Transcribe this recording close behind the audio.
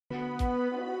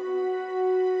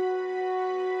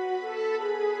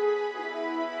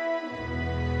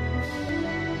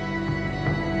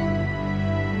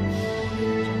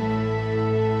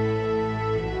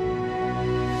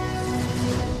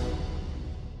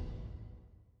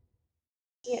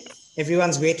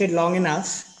Everyone's waited long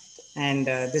enough, and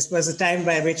this was the time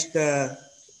by which the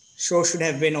show should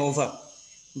have been over.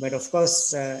 But of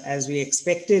course, as we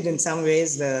expected in some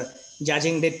ways, the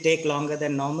judging did take longer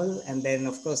than normal. And then,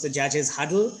 of course, the judges'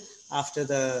 huddle after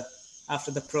the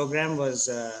program was,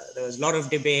 there was a lot of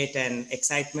debate and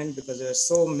excitement because there were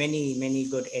so many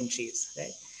good entries,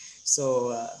 right?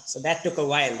 So, so that took a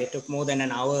while. It took more than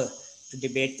an hour to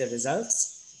debate the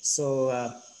results.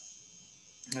 So,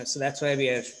 so that's why we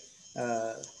are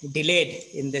delayed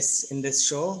in this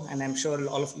show, and I'm sure a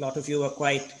lot of you are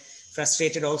quite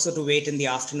frustrated also to wait in the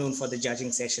afternoon for the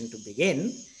judging session to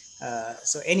begin.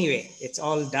 So anyway, it's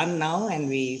all done now, and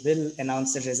we will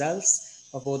announce the results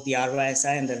of both the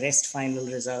RYSI and the rest final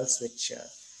results, which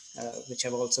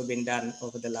have also been done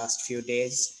over the last few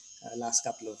days, last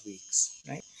couple of weeks,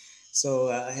 right? So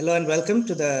hello and welcome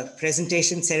to the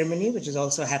presentation ceremony, which is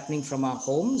also happening from our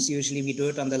homes. Usually we do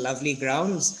it on the lovely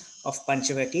grounds of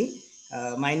Panchavati.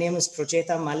 My name is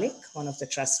Procheta Malik, one of the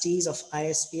trustees of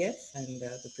ISPF and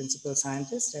the principal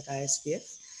scientist at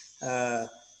ISPF.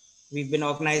 We've been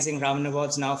organizing Raman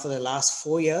Awards now for the last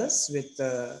 4 years with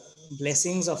the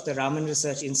blessings of the Raman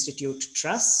Research Institute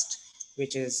Trust,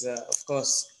 which is, of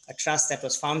course, a trust that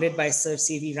was founded by Sir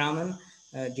C.V. Raman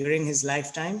during his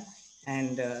lifetime.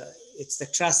 And it's the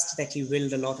trust that he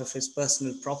willed a lot of his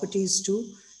personal properties to.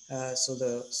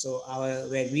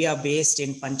 Where we are based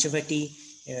in Panchavati,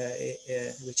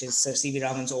 which is Sir C.V.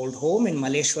 Raman's old home in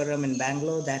Malleshwaram in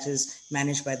Bangalore, that is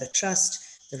managed by the trust.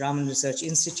 The Raman Research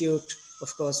Institute,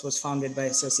 of course, was founded by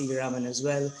Sir C.V. Raman as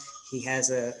well. He had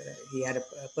a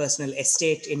personal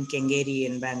estate in Kengeri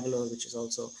in Bangalore, which is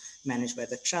also managed by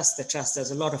the trust. The trust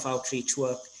does a lot of outreach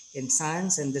work in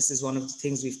science, and this is one of the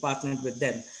things we've partnered with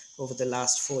them over the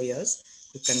last 4 years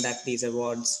to conduct these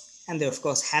awards. And they, of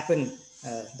course, happen,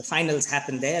 the finals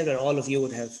happen there, where all of you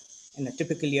would have, in a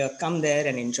typical year, come there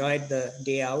and enjoyed the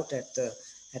day out at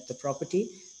the property.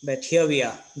 But here we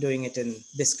are doing it in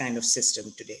this kind of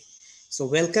system today. So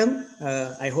welcome.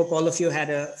 I hope all of you had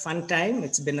a fun time.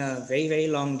 It's been a very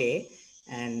long day,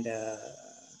 and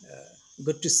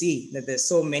good to see that there's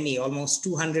so many, almost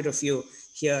 200 of you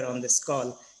here on this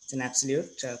call. It's an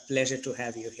absolute pleasure to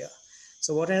have you here.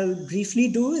 So what I'll briefly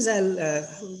do is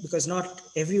because not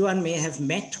everyone may have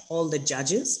met all the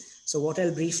judges. So what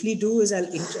I'll briefly do is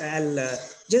I'll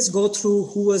just go through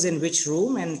who was in which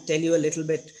room and tell you a little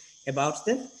bit about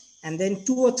them. And then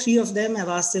 2 or 3 of them, I've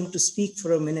asked them to speak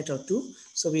for a minute or two.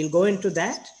 So we'll go into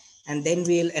that, and then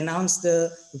we'll announce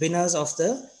the winners of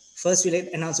the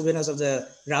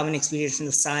Raman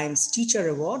Experiential Science Teacher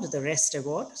Award, the REST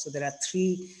Award. So there are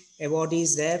 3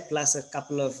 awardees there, plus a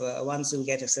couple of ones who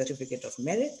get a certificate of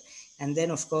merit. And then,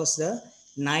 of course, the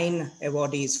 9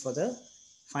 awardees for the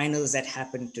finals that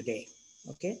happened today.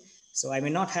 Okay, so I may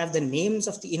not have the names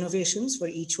of the innovations for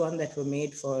each one that were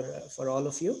made for all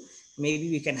of you. Maybe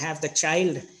we can have the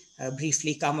child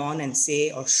briefly come on and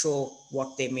say or show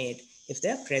what they made if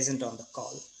they're present on the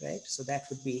call, right? So that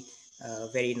would be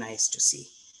very nice to see.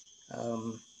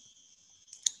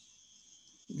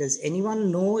 Does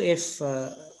anyone know if,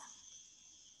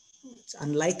 it's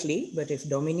unlikely, but if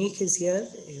Dominique is here,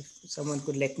 if someone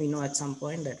could let me know at some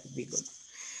point, that would be good.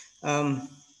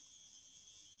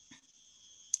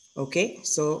 Okay,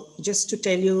 so just to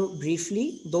tell you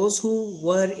briefly, those who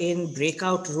were in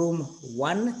breakout room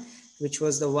 1, which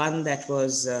was the one that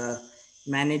was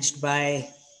managed by,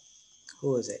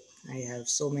 who was it? I have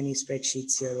so many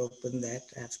spreadsheets here open that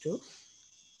I have to.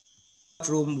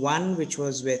 Room 1, which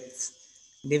was with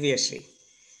Divyashri.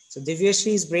 So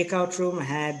Divyashri's breakout room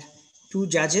had 2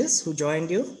 judges who joined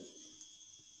you.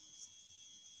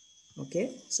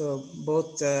 Okay, so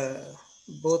both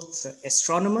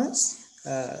astronomers.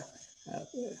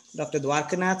 Dr.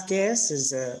 Dwarkanath KS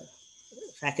is a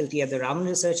faculty at the Raman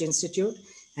Research Institute,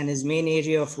 and his main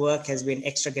area of work has been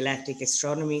extragalactic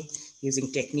astronomy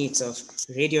using techniques of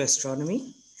radio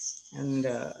astronomy. And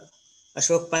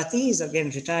Ashok Pati is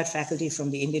again retired faculty from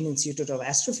the Indian Institute of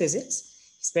Astrophysics.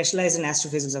 He specialized in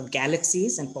astrophysics of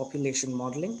galaxies and population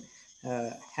modeling.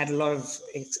 Had a lot of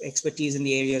expertise in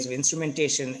the areas of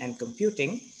instrumentation and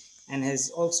computing, and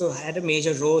has also had a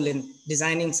major role in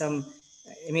designing some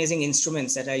amazing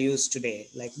instruments that are used today,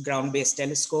 like ground-based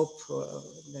telescope.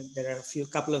 There are a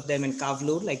couple of them in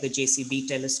Kavlur, like the JCB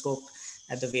telescope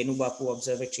at the Venu Bapu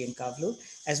Observatory in Kavlur,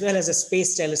 as well as a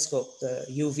space telescope, the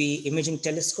UV imaging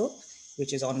telescope,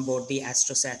 which is on board the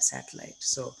Astrosat satellite.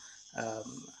 So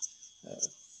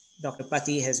Dr.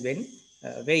 Pati has been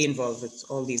very involved with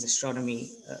all these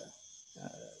astronomy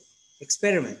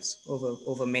experiments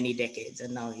over many decades,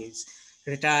 and now he's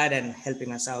retired and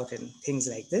helping us out in things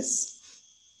like this.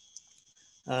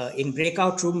 In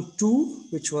breakout room 2,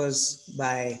 which was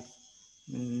by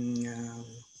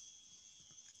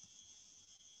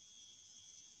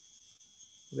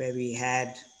where we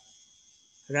had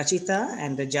Rachita,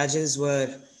 and the judges were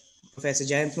Professor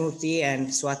Jayant Murthy and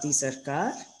Swati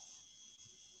Sarkar.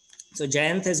 So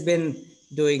Jayant has been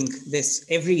doing this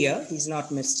every year. He's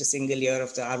not missed a single year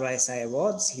of the RYSI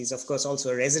Awards. He's of course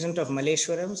also a resident of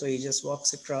Malleshwaram, so he just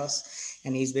walks across,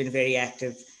 and he's been very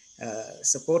active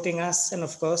supporting us. And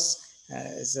of course,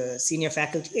 as a senior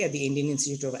faculty at the Indian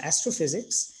Institute of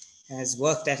Astrophysics, has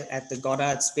worked at the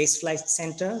Goddard Space Flight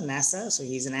Center, NASA. So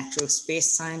he's an actual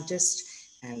space scientist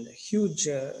and a huge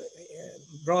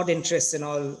broad interest in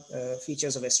all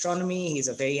features of astronomy. He's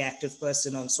a very active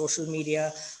person on social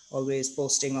media, always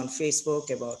posting on Facebook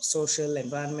about social,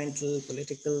 environmental,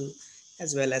 political,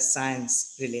 as well as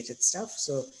science related stuff.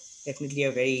 So definitely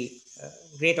a very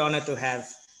great honor to have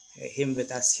him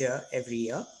with us here every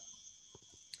year.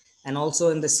 And also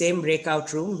in the same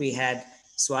breakout room, we had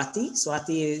Swati.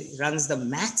 Swati runs the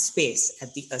math space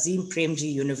at the Azim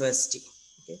Premji University.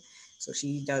 Okay? So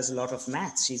she does a lot of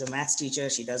maths. She's a maths teacher.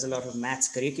 She does a lot of maths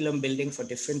curriculum building for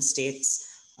different states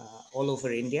all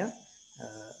over India.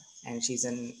 And she's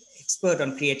an expert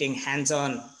on creating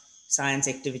hands-on science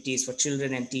activities for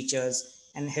children and teachers,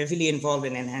 and heavily involved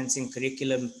in enhancing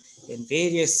curriculum in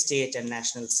various state and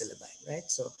national syllabi, right?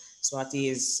 So Swati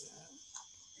is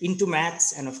into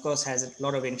maths and of course has a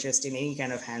lot of interest in any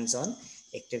kind of hands-on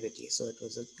activity. So it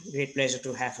was a great pleasure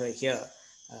to have her here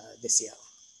this year.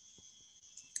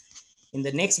 In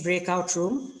the next breakout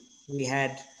room, we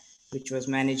had, which was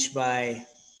managed by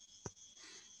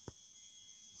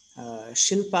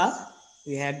Shilpa,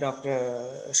 we had Dr.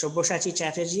 Shobboshachi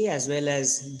Chatterjee as well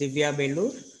as Divya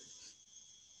Belur.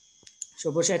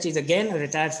 Shobboshachi is again a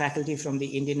retired faculty from the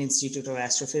Indian Institute of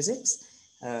Astrophysics.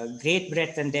 Great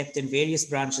breadth and depth in various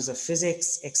branches of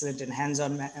physics, excellent in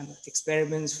hands-on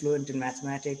experiments, fluent in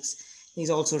mathematics. He's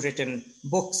also written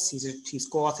books. He's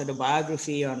co-authored a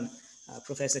biography on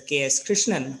Professor K.S.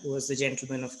 Krishnan, who was the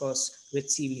gentleman, of course, with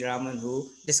C.V. Raman, who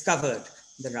discovered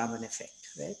the Raman Effect,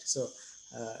 right? So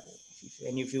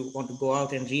if you want to go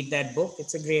out and read that book,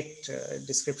 it's a great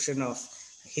description of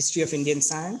history of Indian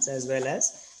science, as well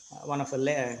as one of a,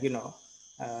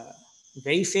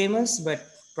 very famous, but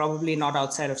probably not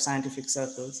outside of scientific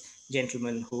circles,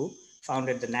 gentleman who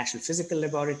founded the National Physical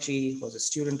Laboratory, was a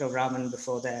student of Raman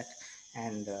before that,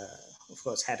 and of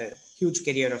course had a huge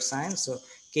career of science. So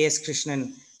K.S.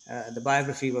 Krishnan, the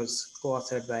biography was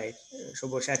co-authored by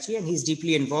Shobboshachi, and he's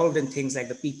deeply involved in things like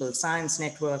the People Science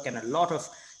Network and a lot of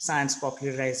science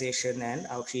popularization and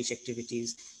outreach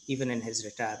activities, even in his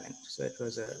retirement. So it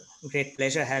was a great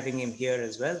pleasure having him here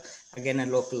as well. Again, a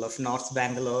local of North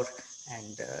Bangalore,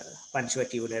 and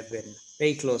Panchvati would have been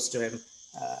very close to him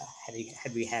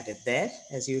had we had it there,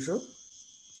 as usual.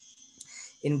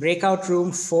 In breakout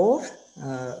room 4,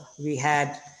 we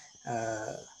had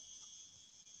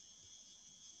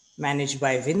managed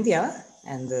by Vindhya,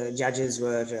 and the judges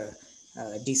were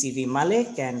DCV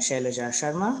Malik and Shailaja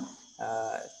Sharma,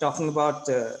 talking about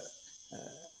the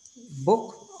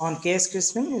book on K.S.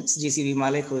 Krishnan. It's DCV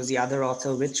Malik, who is the other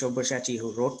author with Shobboshachi,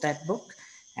 who wrote that book.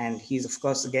 And he's, of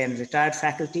course, again, retired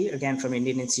faculty, again, from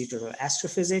Indian Institute of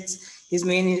Astrophysics. His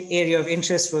main area of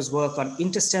interest was work on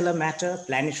interstellar matter,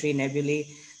 planetary nebulae,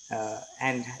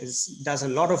 and does a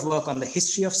lot of work on the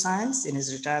history of science in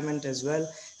his retirement as well,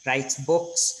 writes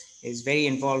books, is very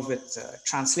involved with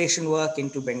translation work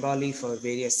into Bengali for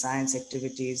various science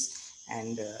activities,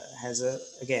 and has,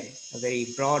 again, a very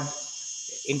broad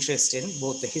interest in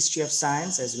both the history of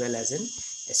science as well as in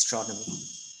astronomy.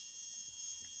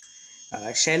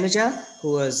 Shailaja,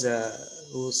 who is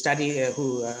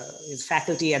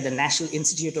faculty at the National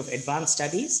Institute of Advanced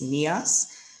Studies, NIAS,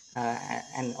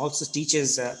 and also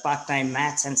teaches part-time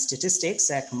maths and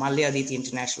statistics at Malyaditi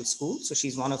International School. So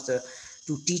she's one of the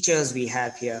 2 teachers we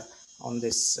have here on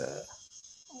this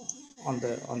on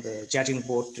the judging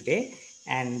board today,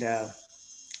 and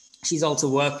she's also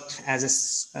worked as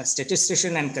a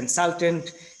statistician and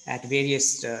consultant at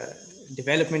various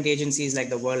development agencies like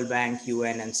the World Bank,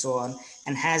 UN, and so on,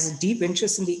 and has a deep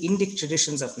interest in the Indic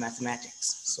traditions of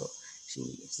mathematics. So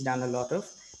she's done a lot of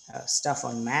stuff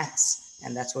on maths,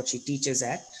 and that's what she teaches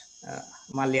at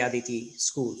Malyaditi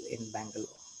School in Bangalore.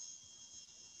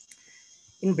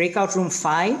 In breakout room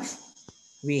 5,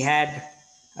 we had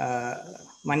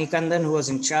Manikandan, who was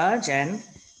in charge, and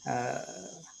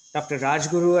Dr.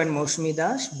 Rajguru and Moushmi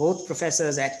Das, both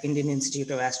professors at Indian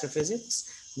Institute of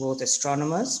Astrophysics, both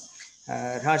astronomers.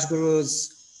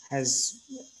 Rajguru's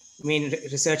main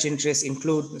research interests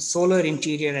include solar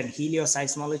interior and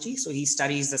helioseismology. So he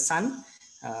studies the sun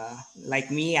Like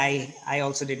me, I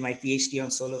also did my PhD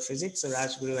on solar physics. So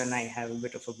Rajguru and I have a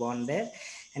bit of a bond there.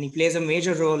 And he plays a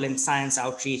major role in science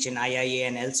outreach in IIA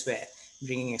and elsewhere,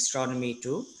 bringing astronomy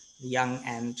to young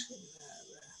and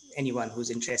anyone who's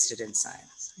interested in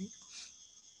science. Right?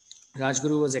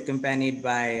 Rajguru was accompanied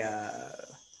by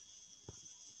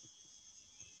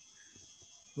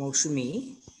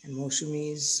Moushumi, and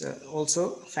Moushumi is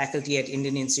also faculty at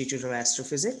Indian Institute of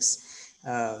Astrophysics.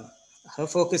 Her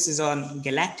focus is on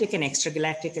galactic and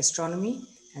extragalactic astronomy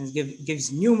and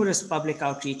gives numerous public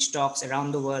outreach talks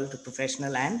around the world to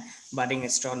professional and budding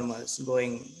astronomers,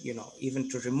 going, even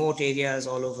to remote areas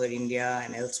all over India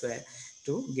and elsewhere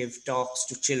to give talks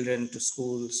to children, to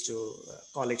schools, to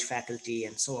college faculty,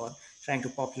 and so on, trying to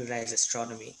popularize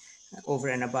astronomy over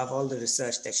and above all the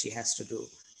research that she has to do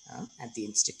at the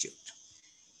Institute.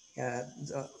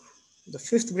 The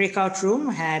fifth breakout room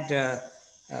had,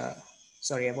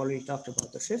 sorry, I've already talked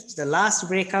about the fifth. The last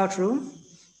breakout room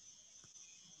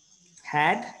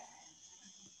had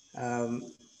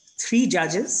 3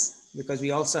 judges, because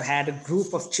we also had a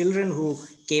group of children who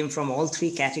came from all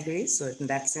 3 categories. So in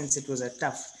that sense, it was a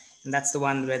tough, and that's the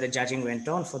one where the judging went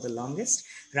on for the longest.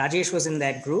 Rajesh was in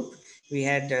that group. We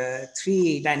had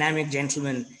 3 dynamic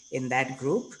gentlemen in that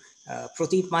group.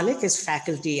 Pradeep Malik is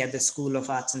faculty at the School of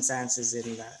Arts and Sciences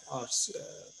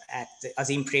at the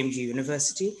Azim Premji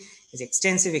University. His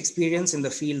extensive experience in the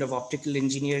field of optical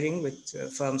engineering with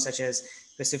firms such as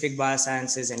Pacific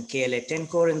Biosciences and KLA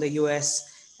Tencor in the US,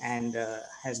 and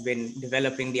has been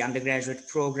developing the undergraduate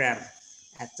program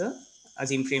at the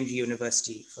Azim Premji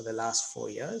University for the last 4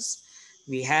 years.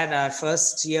 We had our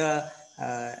first year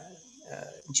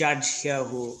judge here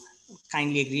who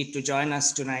kindly agreed to join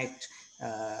us tonight,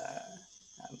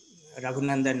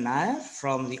 Raghunandan Nair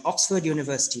from the Oxford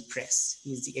University Press.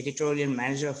 He's the editorial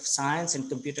manager of science and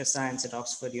computer science at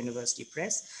Oxford University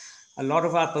Press. A lot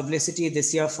of our publicity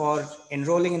this year for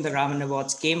enrolling in the Raman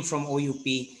Awards came from OUP,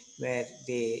 where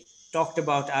they talked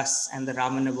about us and the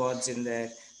Raman Awards in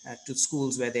their to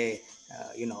schools where they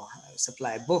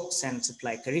supply books and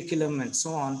supply curriculum and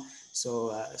so on.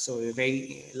 So we're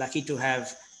very lucky to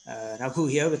have Raghu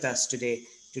here with us today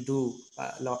to do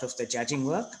a lot of the judging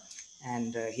work.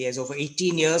 And he has over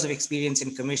 18 years of experience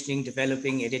in commissioning,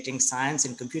 developing, editing science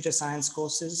and computer science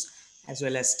courses, as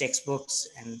well as textbooks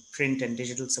and print and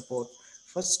digital support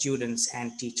for students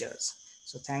and teachers.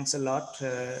 So thanks a lot,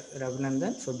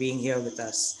 Raghunandan, for being here with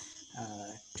us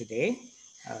today.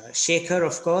 Shekhar,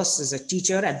 of course, is a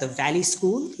teacher at the Valley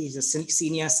School. He's a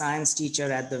senior science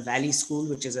teacher at the Valley School,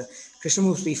 which is a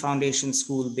Krishnamurti Foundation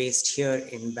school based here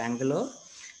in Bangalore.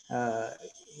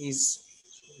 He's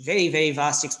very, very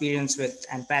vast experience with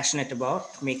and passionate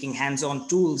about making hands-on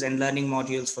tools and learning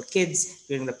modules for kids.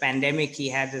 During the pandemic, he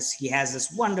has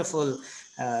this wonderful,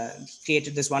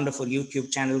 created this wonderful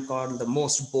YouTube channel called The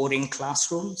Most Boring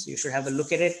Classrooms. You should have a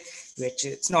look at it, which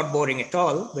it's not boring at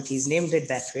all, but he's named it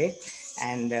that way.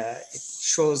 And it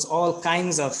shows all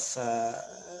kinds of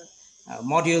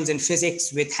modules in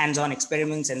physics with hands-on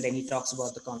experiments, and then he talks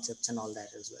about the concepts and all that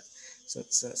as well. So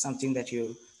it's something that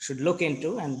you should look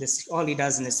into, and this all he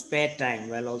does in his spare time,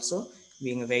 while also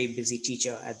being a very busy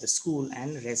teacher at the school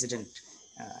and resident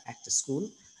at the school.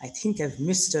 I think I've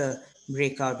missed a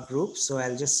breakout group, so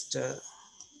I'll just,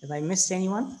 have I missed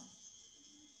anyone?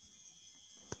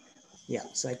 Yeah,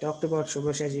 so I talked about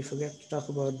Shubhashaji, forget to talk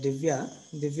about Divya.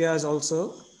 Divya is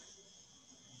also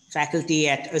faculty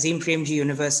at Azim Premji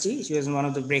University. She was in one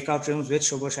of the breakout rooms with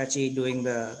Shubhashaji doing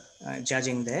the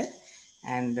judging there.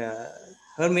 And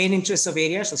her main interests of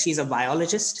area, so she's a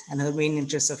biologist, and her main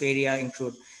interests of area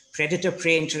include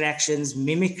predator-prey interactions,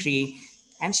 mimicry,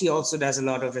 and she also does a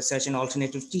lot of research in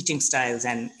alternative teaching styles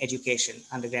and education,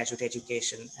 undergraduate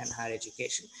education and higher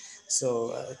education.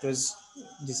 So it was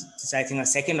this, I think, a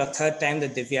second or third time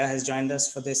that Divya has joined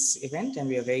us for this event, and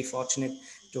we are very fortunate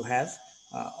to have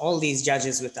all these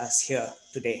judges with us here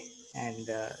today, and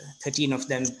 13 of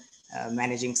them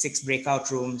managing 6 breakout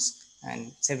rooms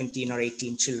and 17 or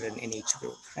 18 children in each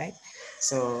group, right?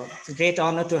 So it's a great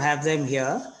honor to have them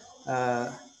here.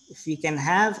 If we can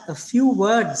have a few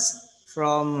words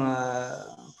from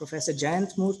Professor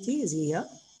Jayant Murthy, is he here?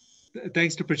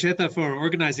 Thanks to Pracheta for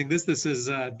organizing this. This has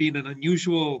been an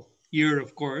unusual year,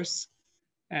 of course,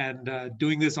 and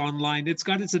doing this online, it's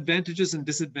got its advantages and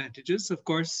disadvantages. Of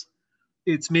course,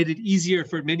 it's made it easier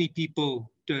for many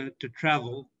people to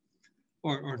travel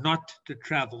or not to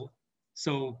travel.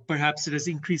 So perhaps it has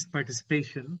increased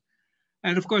participation.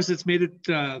 And of course, it's made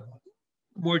it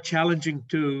more challenging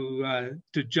to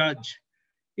judge,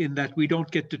 in that we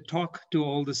don't get to talk to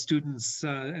all the students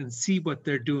and see what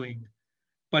they're doing.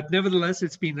 But nevertheless,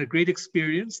 it's been a great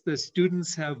experience. The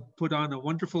students have put on a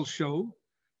wonderful show,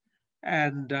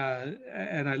 and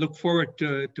I look forward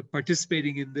to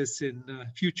participating in this in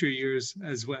future years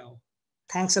as well.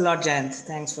 Thanks a lot, Jayant.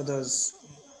 Thanks for those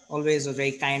always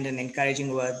very kind and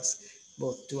encouraging words,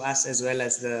 both to us as well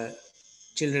as the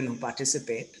children who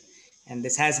participate. And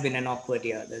this has been an awkward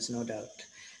year, there's no doubt.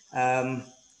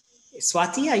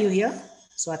 Swati, are you here?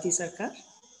 Swati Sarkar?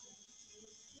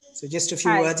 So just a few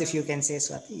Hi. words if you can say,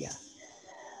 Swati. Yeah.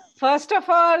 First of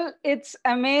all, it's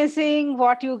amazing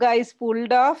what you guys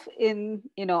pulled off in,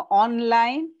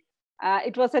 online.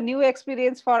 It was a new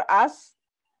experience for us.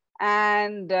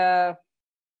 And,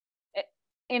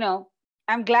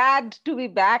 I'm glad to be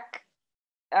back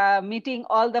meeting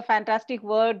all the fantastic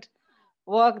work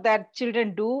that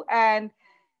children do. And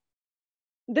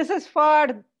this is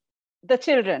for the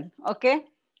children, okay?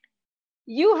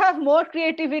 You have more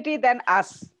creativity than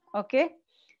us, okay?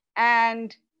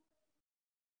 And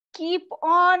keep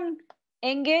on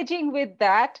engaging with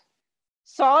that,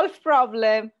 solve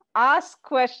problem, ask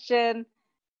question,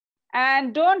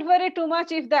 and don't worry too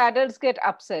much if the adults get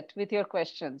upset with your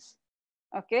questions,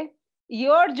 okay?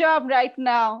 Your job right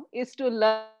now is to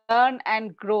learn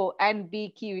and grow and be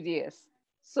curious.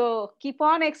 So keep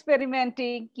on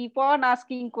experimenting, keep on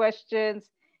asking questions,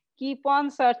 keep on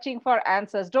searching for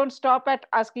answers. Don't stop at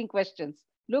asking questions.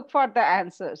 Look for the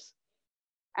answers.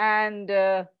 And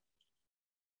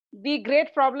be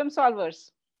great problem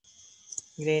solvers.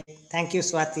 Great. Thank you,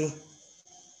 Swati.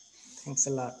 Thanks a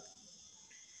lot.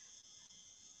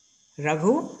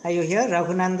 Raghu, are you here?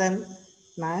 Raghunandan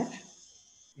Nair?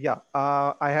 Yeah,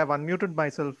 I have unmuted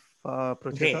myself,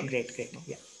 Pracheta. Great.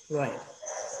 Yeah, go ahead.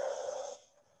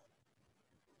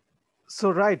 So,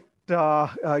 right,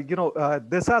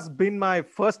 this has been my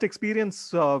first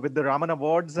experience with the Raman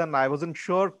Awards, and I wasn't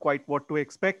sure quite what to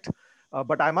expect.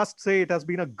 But I must say it has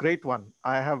been a great one.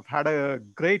 I have had a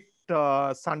great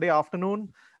Sunday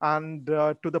afternoon, and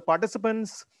to the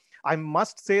participants, I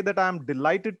must say that I'm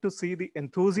delighted to see the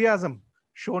enthusiasm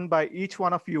shown by each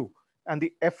one of you and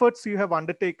the efforts you have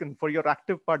undertaken for your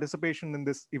active participation in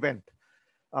this event.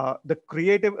 The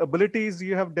creative abilities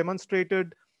you have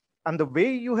demonstrated and the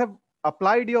way you have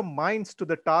applied your minds to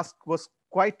the task was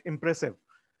quite impressive.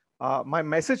 My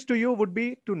message to you would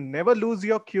be to never lose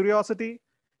your curiosity,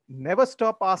 never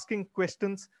stop asking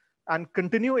questions, and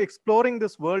continue exploring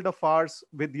this world of ours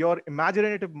with your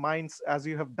imaginative minds as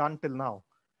you have done till now.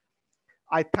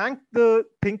 I thank the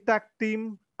Think Tank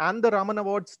team and the Raman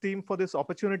Awards team for this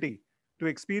opportunity to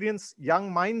experience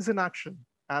young minds in action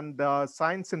and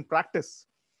science in practice.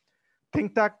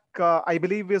 Think Tank, I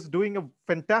believe, is doing a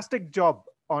fantastic job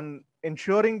on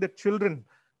ensuring that children,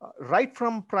 right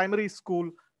from primary school,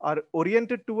 are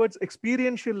oriented towards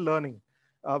experiential learning,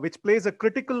 which plays a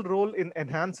critical role in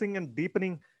enhancing and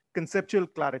deepening conceptual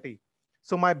clarity.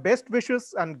 So my best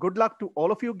wishes and good luck to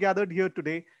all of you gathered here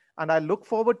today, and I look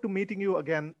forward to meeting you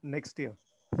again next year.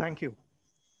 Thank you.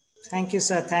 Thank you,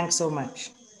 sir. Thanks so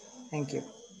much. Thank you.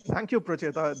 Thank you,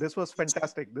 Pracheta. This was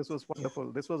fantastic. This was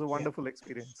wonderful. This was a wonderful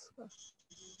experience.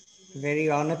 Very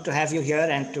honored to have you here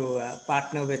and to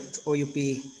partner with OUP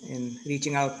in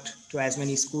reaching out to as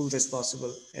many schools as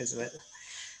possible as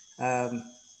well.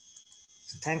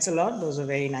 So thanks a lot. Those are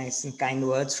very nice and kind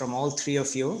words from all three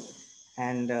of you.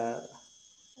 And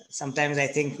sometimes I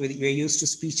think we're used to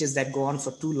speeches that go on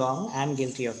for too long. I'm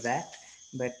guilty of that.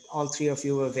 But all three of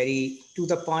you were very to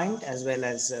the point as well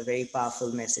as very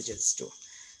powerful messages too.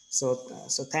 So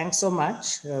thanks so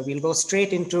much. We'll go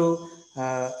straight into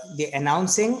the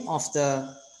announcing of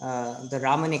the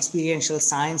Raman Experiential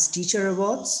Science Teacher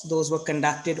Awards. Those were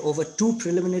conducted over 2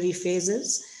 preliminary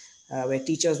phases where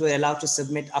teachers were allowed to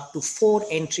submit up to 4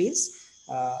 entries.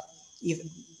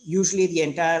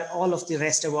 Usually all of the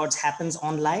rest awards happens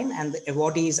online, and the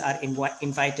awardees are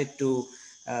invited to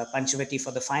Panchavati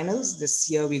for the finals. This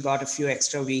year we got a few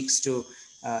extra weeks to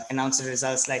announce the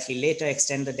results slightly later,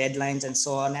 extend the deadlines and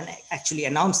so on, and actually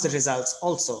announce the results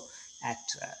also at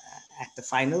the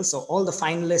finals. So all the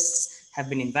finalists have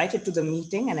been invited to the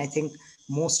meeting, and I think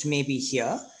most may be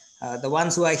here. The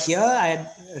ones who are here, I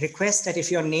request that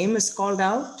if your name is called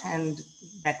out and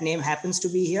that name happens to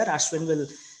be here, Ashwin will,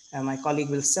 my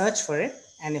colleague, will search for it.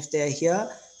 And if they're here,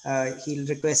 he'll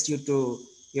request you to,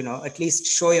 at least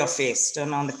show your face,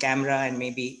 turn on the camera, and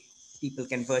maybe people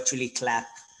can virtually clap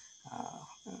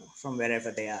from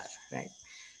wherever they are, right?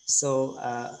 So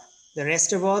the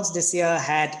REST Awards this year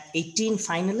had 18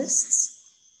 finalists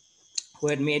who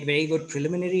had made very good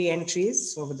preliminary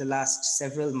entries over the last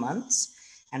several months.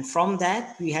 And from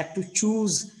that, we had to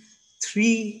choose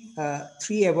three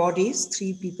awardees,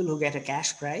 3 people who get a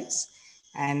cash prize.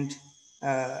 And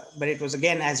But it was,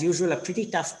 again, as usual, a pretty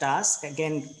tough task.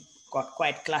 Again, got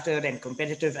quite cluttered and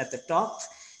competitive at the top.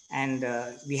 And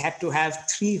we had to have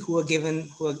 3 who are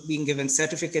being given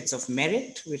certificates of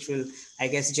merit, which will, I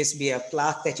guess, just be a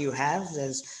plaque that you have.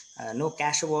 There's no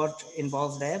cash award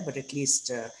involved there, but at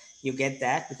least you get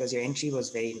that because your entry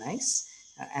was very nice.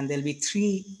 And there'll be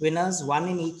 3 winners, 1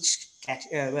 in each,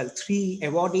 3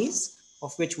 awardees,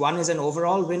 of which 1 is an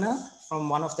overall winner from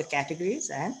one of the categories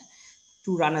and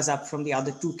 2 runners up from the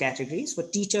other 2 categories. For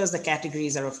teachers, the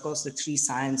categories are, of course, the 3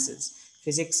 sciences: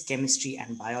 physics, chemistry,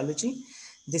 and biology.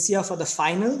 This year for the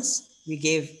finals, we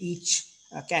gave each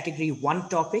category 1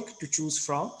 topic to choose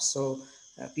from. So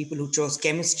people who chose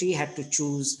chemistry had to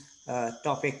choose a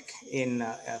topic in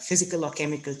physical or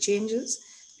chemical changes.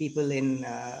 People in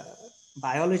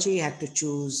biology had to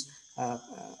choose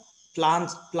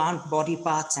plant body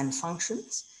parts and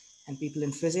functions. And people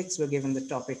in physics were given the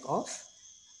topic of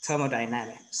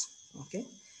thermodynamics. Okay,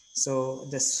 so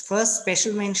this first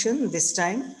special mention this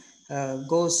time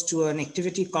goes to an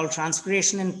activity called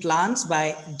Transpiration in Plants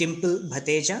by Dimple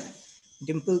Bhateja.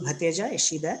 Dimple Bhateja, is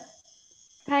she there?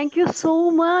 Thank you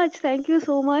so much. Thank you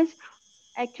so much.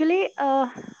 Actually,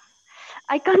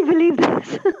 I can't believe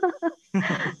this.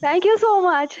 Thank you so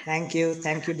much. Thank you,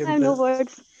 Dimple. I have no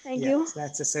words. Thank you. So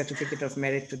that's a certificate of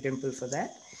merit to Dimple for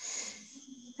that.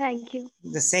 Thank you.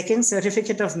 The second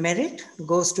certificate of merit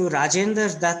goes to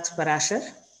Rajendra Dutt Parashar.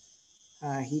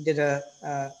 He did a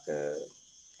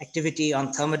activity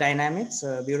on thermodynamics,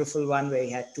 a beautiful one where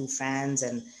he had 2 fans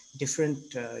and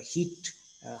different heat,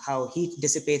 how heat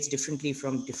dissipates differently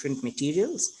from different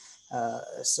materials.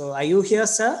 So are you here,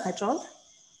 sir, at all?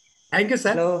 Thank you,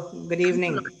 sir. Hello, good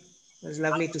evening. It was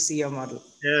lovely to see your model.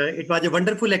 It was a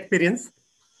wonderful experience.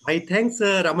 I thanks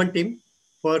Raman team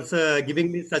for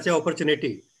giving me such an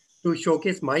opportunity to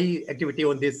showcase my activity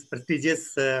on this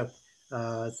prestigious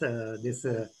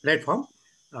platform.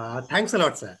 Thanks a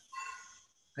lot, sir.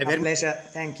 A pleasure.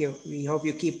 Thank you. We hope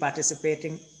you keep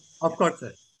participating. Of course,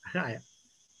 sir.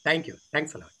 Thank you.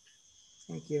 Thanks a lot.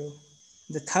 Thank you.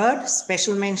 The third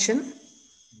special mention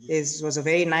was a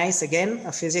very nice, again,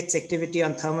 a physics activity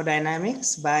on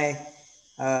thermodynamics by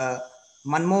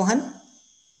Manmohan.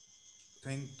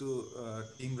 Thank to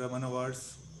Team Raman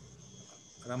Awards,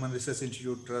 Raman Research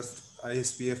Institute Trust,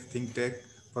 ISPF Think Tech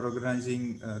for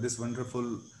organizing this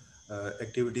wonderful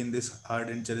activity in this hard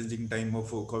and challenging time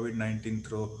of COVID-19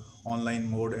 through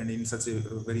online mode and in such a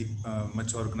very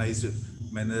much organized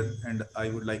manner. And I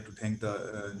would like to thank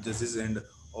the judges and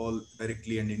all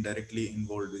directly and indirectly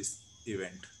involved in this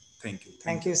event. Thank you.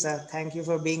 Thank you, sir. Thank you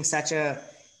for being such an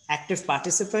active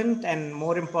participant and,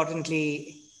 more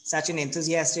importantly, such an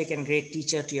enthusiastic and great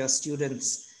teacher to your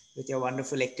students with your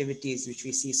wonderful activities, which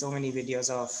we see so many videos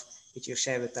of, which you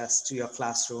share with us to your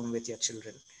classroom with your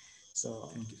children. So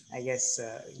I guess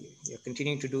you're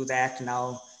continuing to do that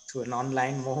now through an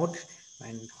online mode,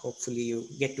 and hopefully you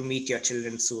get to meet your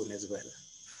children soon as well.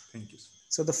 Thank you.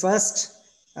 So the first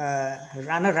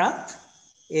runner-up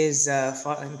is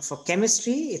for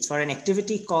chemistry. It's for an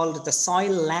activity called the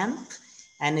Soil Lamp,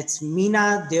 and it's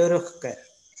Meena Deorukhkar.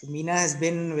 So Meena has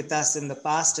been with us in the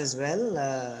past as well,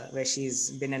 where she's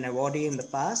been an awardee in the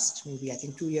past, maybe I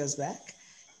think 2 years back,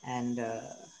 and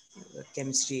a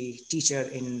chemistry teacher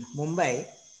in Mumbai.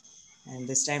 And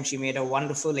this time she made a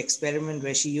wonderful experiment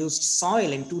where she used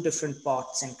soil in 2 different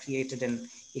pots and created an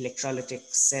electrolytic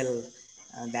cell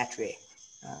that way.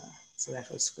 So that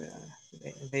was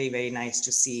very, very nice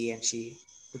to see. And she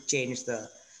could change the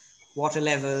water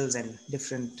levels and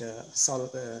different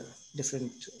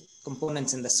different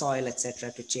components in the soil,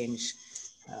 etc., to change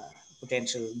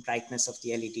potential brightness of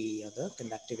the LED or the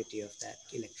conductivity of that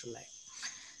electrolyte.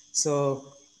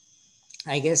 So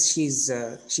I guess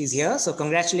she's here. So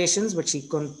congratulations, but she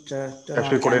couldn't turn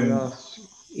on camera,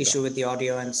 issue with the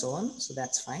audio and so on. So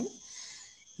that's fine.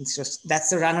 It's just, that's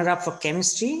the runner-up for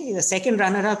chemistry. The second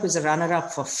runner-up is a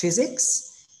runner-up for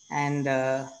physics, and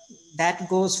that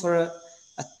goes for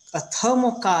a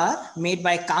thermocar made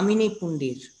by Kamini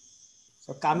Pundir.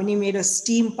 So Kamini made a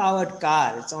steam-powered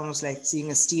car. It's almost like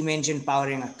seeing a steam engine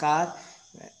powering a car.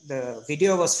 The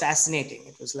video was fascinating.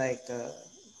 It was like a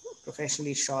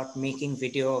professionally shot making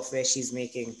video of where she's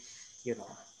making,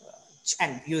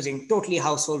 and using totally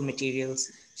household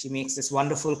materials. She makes this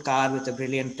wonderful car with a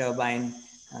brilliant turbine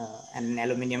and an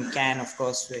aluminum can, of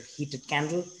course, with heated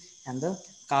candle, and the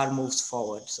car moves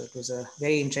forward. So it was a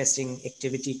very interesting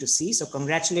activity to see. So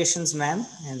congratulations, ma'am,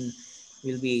 and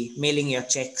we'll be mailing your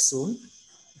check soon.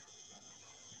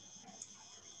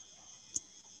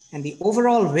 And the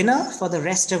overall winner for the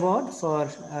REST Award for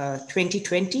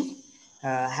 2020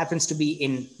 happens to be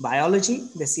in biology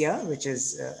this year, which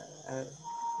is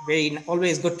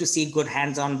always good to see good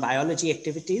hands-on biology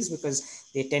activities, because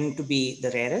they tend to be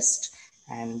the rarest.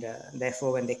 And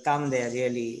therefore, when they come, they are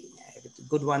really,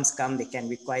 good ones come, they can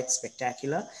be quite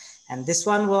spectacular. And this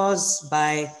one was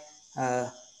by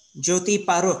Jyoti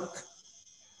Paruk.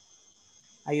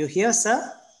 Are you here,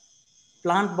 sir?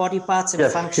 Plant body parts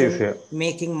and function,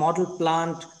 making model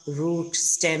plant, root,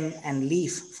 stem, and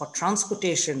leaf for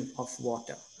transportation of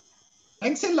water.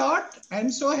 Thanks a lot.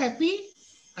 I'm so happy.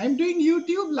 I'm doing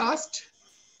YouTube last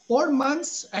 4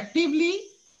 months actively,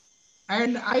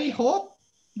 and I hope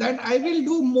that I will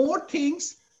do more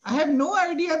things. I have no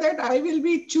idea that I will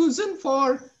be chosen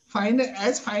for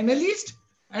as finalist.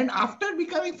 And after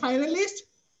becoming finalist,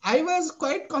 I was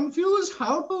quite confused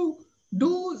how to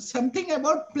do something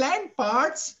about plant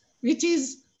parts, which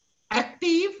is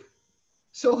active.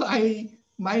 So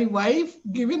my wife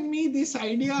given me this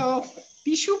idea of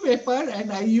tissue paper,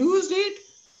 and I used it.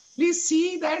 Please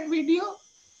see that video.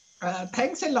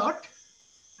 Thanks a lot.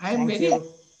 I am very happy.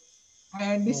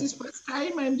 And this is first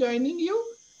time I'm joining you.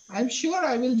 I'm sure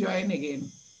I will join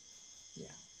again. Yeah,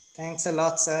 thanks a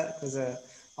lot, sir. It was an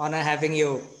honor having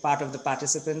you part of the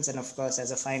participants, and of course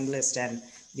as a finalist and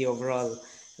the overall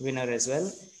winner as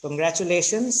well.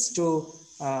 Congratulations to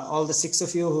all the 6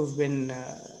 of you who've been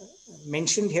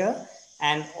mentioned here,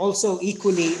 and also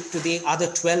equally to the other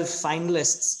 12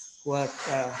 finalists who are,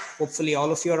 hopefully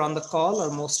all of you are on the call, or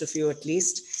most of you at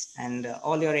least, and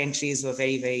all your entries were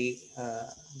very,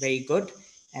 very good.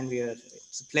 And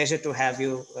it's a pleasure to have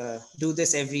you do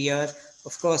this every year.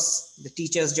 Of course, the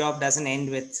teacher's job doesn't end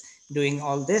with doing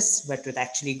all this, but with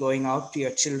actually going out to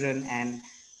your children and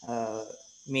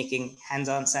making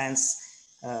hands-on science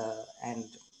and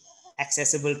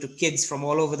accessible to kids from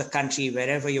all over the country,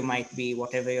 wherever you might be,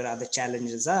 whatever your other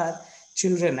challenges are.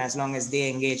 Children, as long as they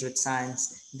engage with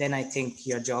science, then I think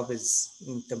your job is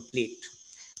incomplete,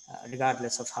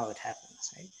 regardless of how it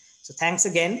happens, right? So thanks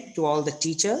again to all the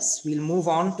teachers. We'll move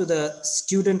on to the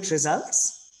student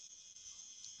results.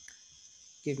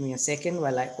 Give me a second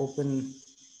while I open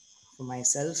for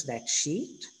myself that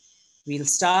sheet. We'll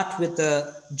start with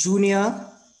the junior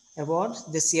award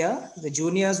this year. The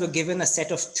juniors were given a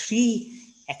set of 3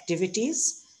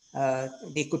 activities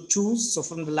they could choose. So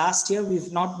from the last year,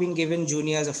 we've not been given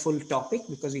juniors a full topic,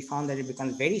 because we found that it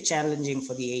becomes very challenging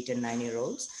for the 8 and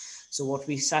 9-year-olds. So what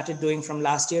we started doing from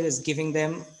last year is giving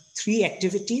them 3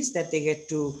 activities that they get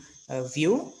to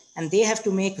view, and they have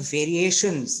to make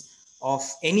variations of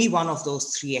any one of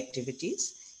those 3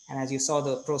 activities. And as you saw,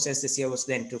 the process this year was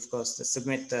then to, of course, to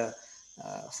submit the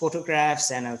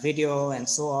photographs and a video and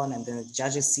so on, and then the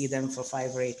judges see them for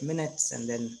 5 or 8 minutes, and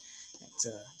then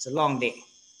it's a long day,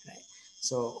 right?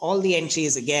 So all the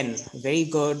entries, again, very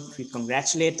good. We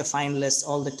congratulate the finalists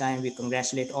all the time. We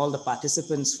congratulate all the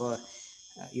participants for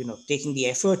taking the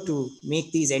effort to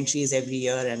make these entries every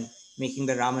year and making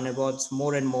the Raman Awards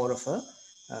more and more of a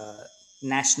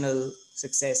national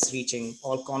success, reaching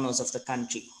all corners of the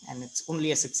country. And it's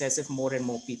only a success if more and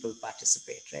more people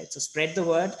participate, right? So spread the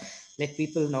word, let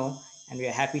people know, and we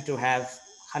are happy to have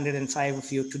 105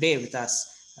 of you today with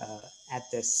us at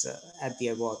the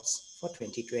awards for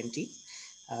 2020.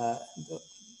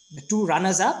 The 2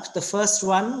 runners-up, the first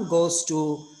one goes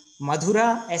to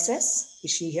Madhura SS.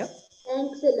 Is she here?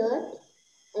 Thanks a lot.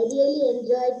 I really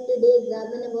enjoyed today's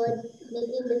Raman Award,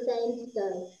 making the science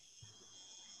toy.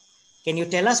 Can you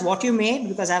tell us what you made?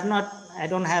 Because I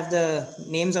don't have the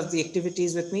names of the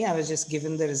activities with me. I was just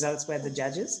given the results by the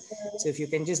judges. So if you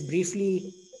can just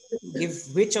briefly give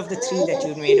which of the 3 that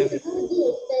you made of it. I do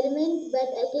the experiment, but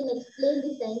I can explain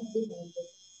the science behind it.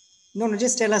 No,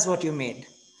 just tell us what you made.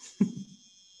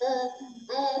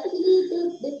 I actually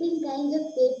took different kinds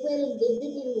of paper and dipped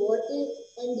it in water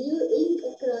and drew ink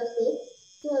across it.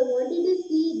 So I wanted to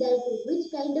see that which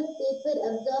kind of paper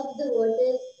absorbs the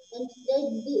water and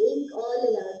spreads the ink all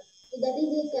around. So that is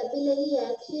the capillary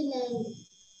action, and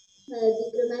the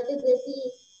chromatography.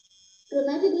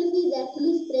 Chromatography is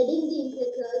actually spreading the ink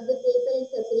across the paper and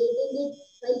separating it,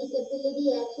 while the capillary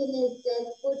action is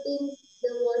transporting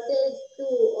the water to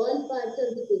all parts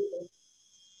of the paper.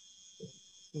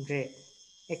 Great.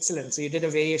 Excellent. So you did a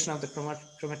variation of the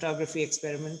chromatography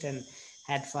experiment and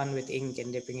had fun with ink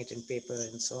and dipping it in paper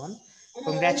and so on. And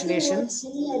Congratulations. I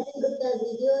also watched many other Gupta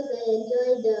videos. I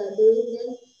enjoyed doing them.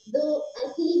 Though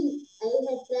actually I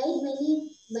had tried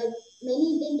many, but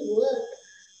many didn't work.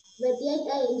 But yet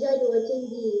I enjoyed watching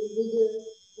the videos,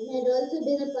 and had also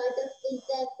been a part of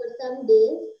ThinkTac for some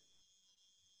days.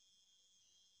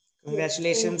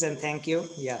 Congratulations and thank you.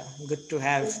 Yeah, good to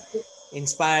have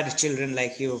inspired children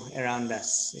like you around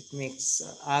us. It makes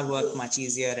our work much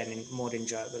easier and more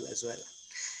enjoyable as well.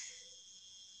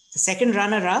 The second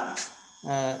runner-up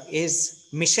is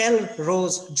Michelle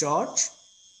Rose George.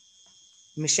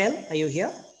 Michelle, are you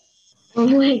here? Oh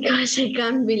my gosh, I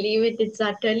can't believe it. It's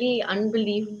utterly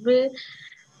unbelievable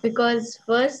because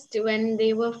first, when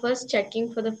they were first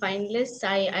checking for the finalists,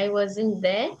 I wasn't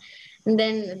there. And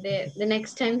then the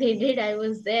next time they did, I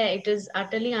was there. It was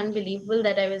utterly unbelievable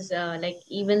that I was like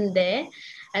even there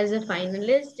as a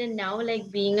finalist. And now,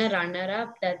 like being a runner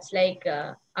up, that's like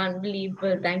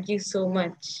unbelievable. Thank you so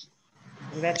much.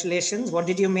 Congratulations. What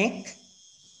did you make?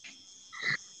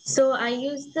 So I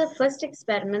used the first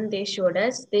experiment they showed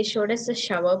us. They showed us a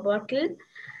shower bottle.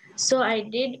 So I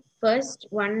did first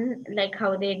one like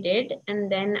how they did,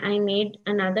 and then I made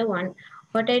another one.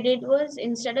 What I did was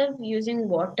instead of using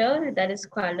water that is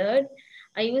colored,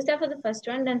 I used that for the first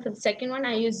one. Then for the second one,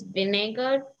 I used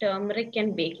vinegar, turmeric,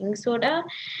 and baking soda,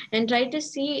 and tried to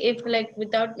see if like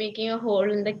without making a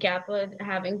hole in the cap or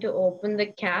having to open the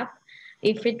cap,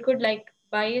 if it could like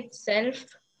by itself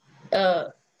uh,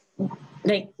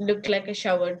 like look like a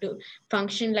shower to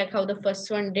function like how the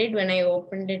first one did when I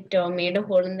opened it, made a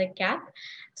hole in the cap.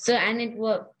 So and it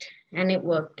worked.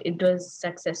 It was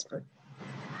successful.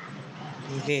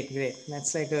 Great, great.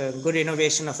 That's like a good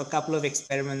innovation of a couple of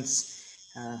experiments,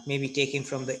 maybe taking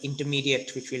from the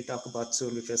intermediate, which we'll talk about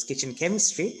soon, which was kitchen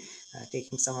chemistry,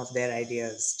 taking some of their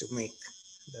ideas to make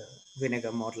the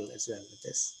vinegar model as well with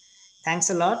this.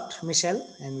 Thanks a lot, Michelle,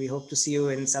 and we hope to see you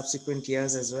in subsequent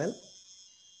years as well.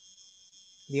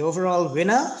 The overall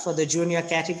winner for the junior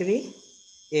category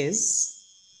is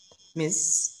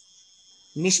Ms.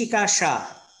 Nishika Shah.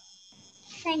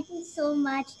 Thank you so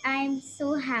much. I'm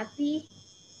so happy.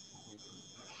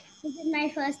 This is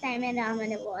my first time in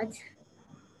Raman Awards.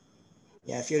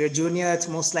 Yeah, if you're a junior, it's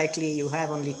most likely you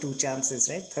have only 2 chances,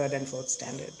 right? 3rd and 4th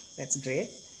standard. That's great.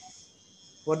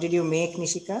 What did you make,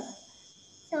 Nishika?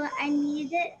 So I made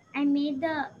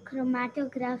the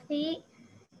chromatography.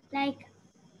 Like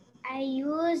I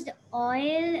used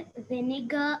oil,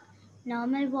 vinegar,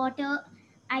 normal water.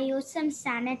 I used some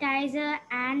sanitizer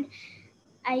and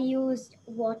I used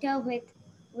water with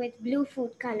blue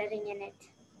food coloring in it.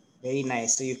 Very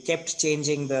nice. So you kept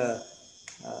changing the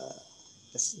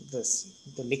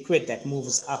liquid that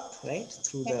moves up, right,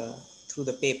 through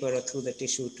the paper or through the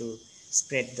tissue to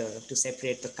separate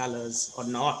the colors, or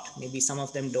not. Maybe some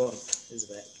of them don't as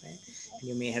well, right?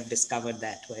 You may have discovered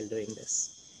that while doing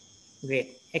this.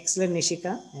 Great, excellent,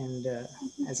 Nishika, and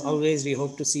as always, we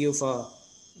hope to see you for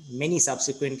many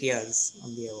subsequent years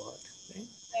on the award. Right?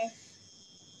 Yes,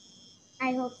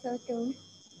 I hope so too.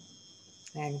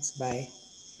 Thanks. Bye.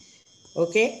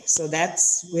 Okay, so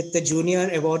that's with the junior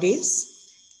awardees.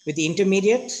 With the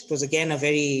intermediate, it was again a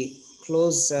very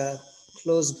close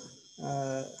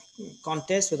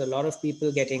contest with a lot of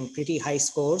people getting pretty high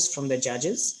scores from the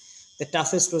judges. The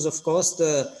toughest was, of course,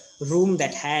 the room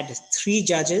that had 3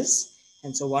 judges.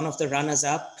 And so one of the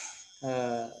runners-up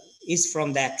is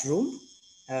from that room.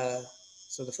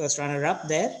 So the first runner-up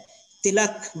there,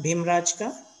 Tilak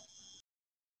Bhimrajka.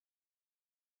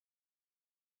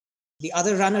 The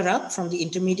other runner-up from the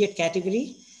intermediate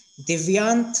category,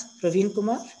 Divyant Praveen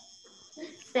Kumar.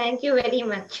 Thank you very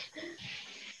much.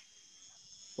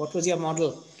 What was your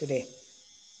model today?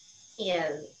 Yeah,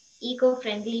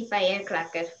 eco-friendly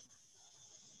firecracker.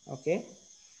 Okay.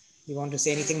 You want to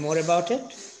say anything more about it?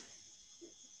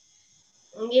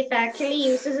 It actually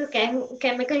uses a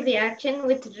chemical reaction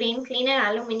with drain cleaner,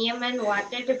 aluminum, and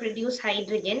water to produce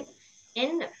hydrogen,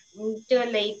 and to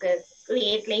like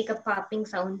create like a popping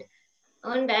sound,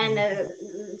 and a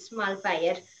small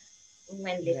fire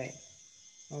when lit. Right.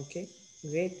 Okay.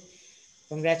 Great.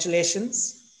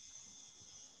 Congratulations.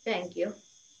 Thank you.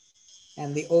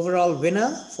 And the overall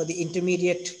winner for the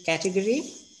intermediate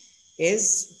category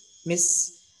is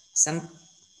Miss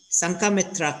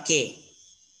Sankamitra K.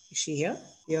 Is she here?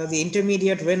 You're the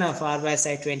intermediate winner for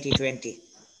RYSI 2020.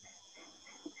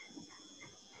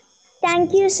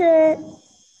 Thank you, sir.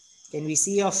 Can we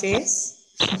see your face?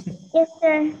 Yes,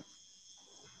 sir.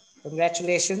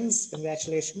 Congratulations.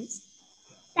 Congratulations.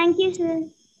 Thank you, sir.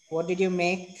 What did you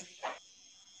make?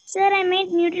 Sir, I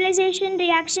made neutralization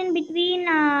reaction between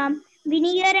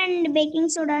vinegar and baking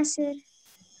soda, sir.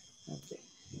 Okay.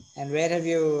 And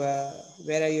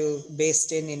where are you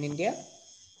based in India?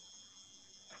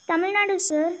 Tamil Nadu,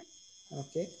 sir.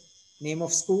 Okay. Name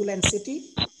of school and city?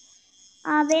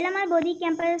 Velamal Bodhi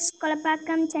Campus,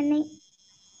 Kolapakkam, Chennai.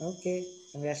 Okay.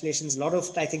 Congratulations. A lot of,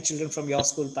 I think, children from your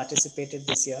school participated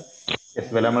this year. Yes,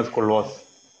 Velamal school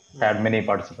had many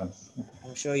participants.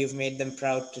 I'm sure you've made them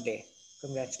proud today.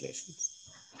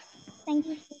 Congratulations. Thank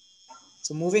you.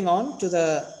 So moving on to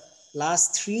the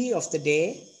last 3 of the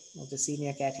day of the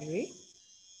senior category.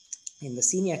 In the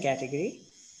senior category,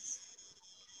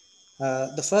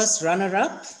 The first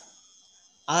runner-up,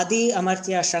 Adi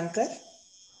Amartya Shankar.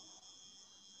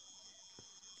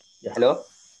 Yeah, hello?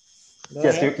 Go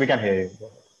Yes, ahead. we can hear you.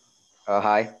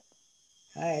 Hi.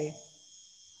 Hi.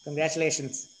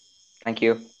 Congratulations. Thank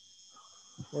you.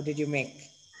 What did you make?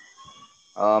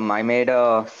 I made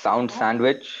a sound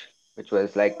sandwich, which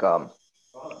was like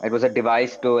it was a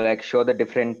device to like show the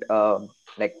different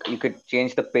like you could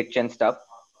change the pitch and stuff.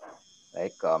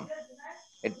 Like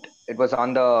it was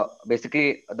on the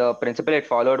basically the principle it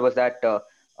followed was that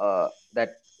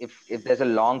if there's a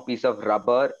long piece of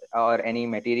rubber or any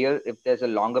material, if there's a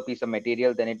longer piece of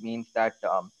material, then it means that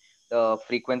the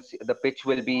frequency, the pitch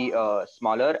will be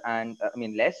smaller and I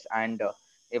mean less, and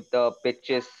if the pitch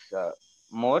is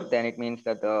more, then it means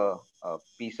that the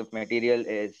piece of material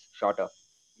is shorter.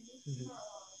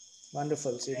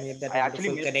 Wonderful. So you made that I actually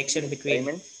wonderful made three connection between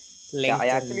experiments. Yeah, I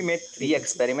length actually and made three frequency.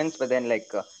 experiments, but then like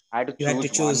I had to You had to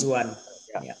choose choose one. one.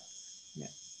 Yeah.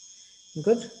 Yeah.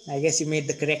 Good. I guess you made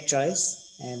the correct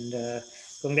choice, and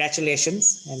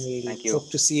congratulations. And we'll Thank you. hope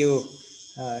to see you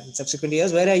in subsequent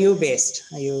years. Where are you based?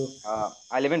 Are you?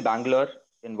 I live in Bangalore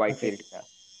in Whitefield. Okay.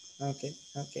 Yeah. Okay.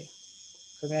 Okay.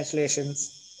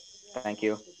 Congratulations. Thank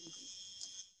you.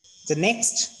 The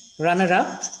next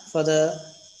runner-up for the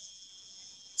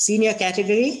senior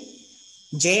category,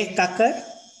 Jay Kakkar.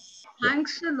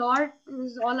 Thanks a lot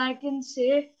is all I can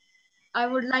say. I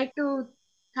would like to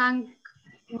thank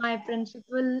my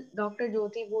principal, Dr.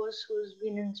 Jyoti Bose, who's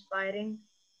been inspiring.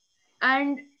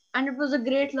 And it was a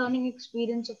great learning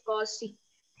experience, of course,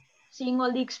 seeing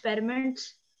all the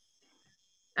experiments.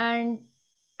 And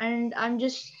I'm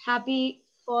just happy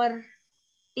for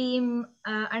team,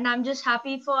 and I'm just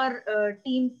happy for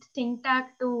Team Think Tank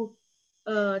to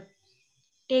uh,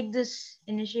 take this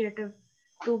initiative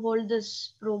to hold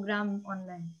this program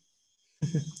online.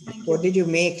 Thank you. What did you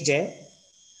make, Jay?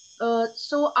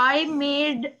 So I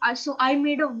made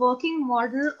a working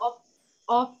model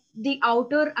of the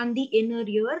outer and the inner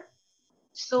ear.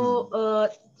 So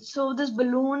this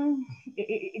balloon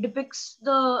it depicts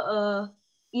the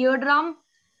eardrum,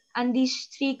 and these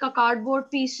three cardboard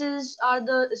pieces are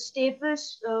the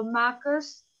stapes,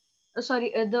 macus.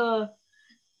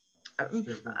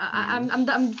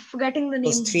 I'm forgetting the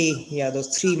name.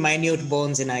 Those three minute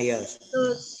bones in our ear.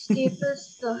 The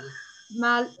stapes, the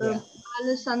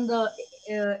malus, and the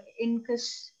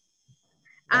incus,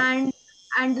 and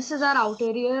this is our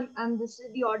outer ear, and this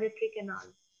is the auditory canal.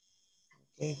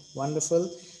 Okay, wonderful.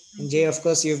 And Jay, of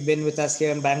course, you've been with us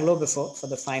here in Bangalore before for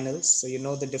the finals, so you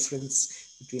know the difference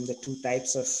between the two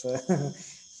types of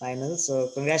finals. So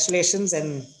congratulations,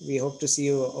 and we hope to see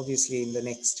you obviously in the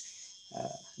next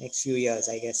few years.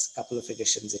 I guess couple of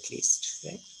editions at least,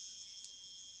 right?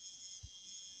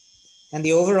 And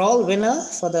the overall winner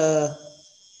for the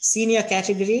senior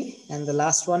category and the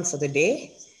last one for the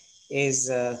day is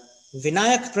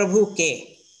Vinayak Prabhu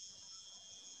K.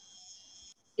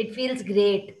 It feels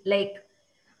great. Like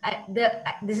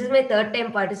this is my third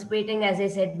time participating, as I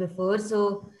said before.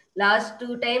 So last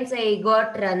two times I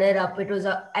got runner up.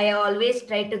 I always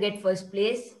try to get first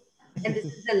place, and this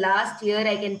is the last year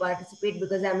I can participate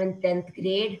because I'm in 10th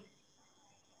grade.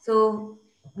 So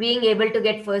being able to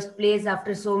get first place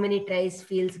after so many tries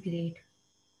feels great.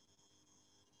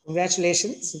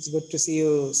 Congratulations! It's good to see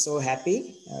you so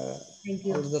happy. Thank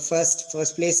you. The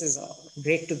first place is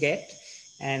great to get,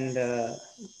 and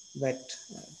but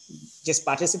just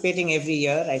participating every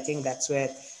year, I think that's where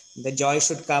the joy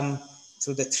should come,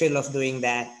 through the thrill of doing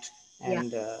that,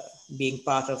 and being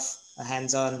part of a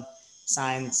hands-on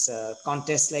science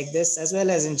contest like this, as well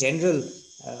as in general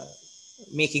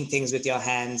making things with your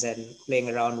hands and playing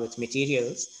around with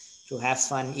materials, to have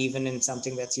fun even in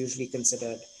something that's usually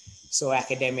considered so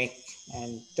academic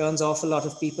and turns off a lot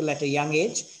of people at a young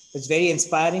age. It's very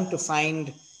inspiring to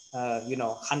find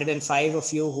 105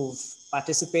 of you who've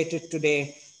participated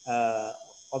today,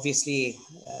 obviously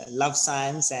love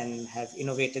science and have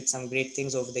innovated some great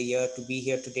things over the year to be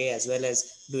here today, as well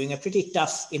as doing a pretty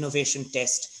tough innovation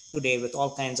test today with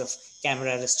all kinds of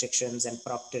camera restrictions and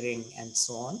proctoring and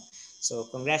so on. So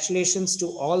congratulations to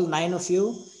all 9 of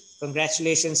you.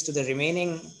 Congratulations to the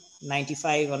remaining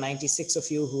 95 or 96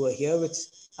 of you who are here with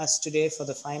us today for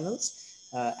the finals,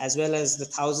 as well as the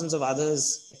thousands of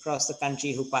others across the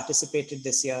country who participated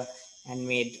this year and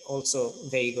made also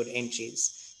very good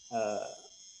entries.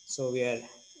 So we are,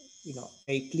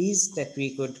 very pleased that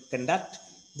we could conduct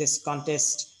this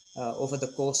contest over the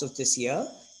course of this year.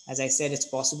 As I said, it's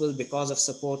possible because of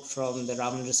support from the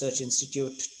Raman Research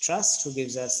Institute Trust, who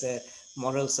gives us their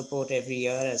moral support every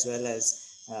year, as well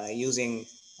as using,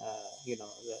 the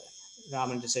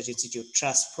Raman Research Institute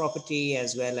Trust property,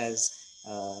 as well as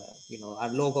our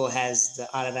logo has the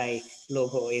RRI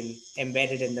logo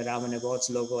embedded in the Raman Awards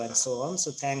logo and so on.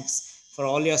 So thanks for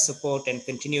all your support and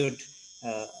continued,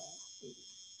 I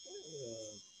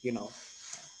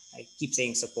keep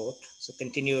saying support. So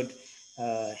continued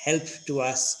help to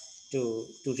us to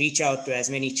reach out to as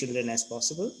many children as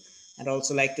possible. I'd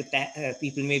also like to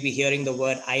people may be hearing the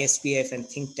word ISPF and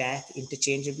ThinkTac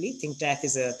interchangeably. ThinkTac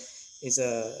is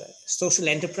a social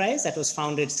enterprise that was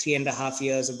founded 3.5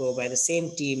 years ago by the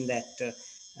same team that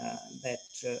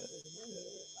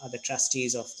are the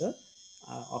trustees of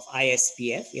of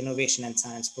ISPF, Innovation and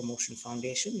Science Promotion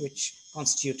Foundation, which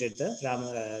constituted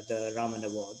the Raman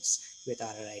Awards with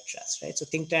RRI Trust, right? So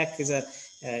ThinkTac is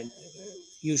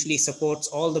usually supports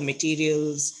all the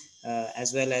materials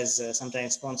as well as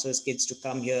sometimes sponsors kids to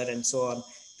come here and so on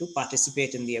to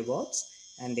participate in the awards,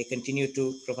 and they continue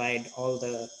to provide all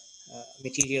the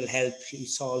material help. You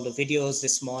saw all the videos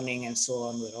this morning and so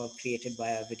on were all created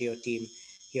by our video team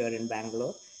here in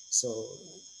Bangalore. So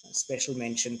a special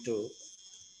mention to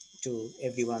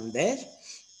everyone there.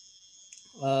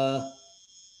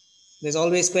 There's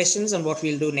always questions on what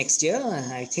we'll do next year.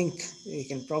 I think we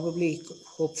can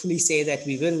hopefully say that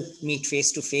we will meet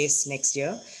face to face next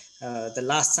year. The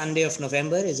last Sunday of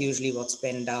November is usually what's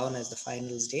penned down as the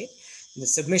finals date. The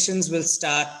submissions will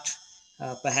start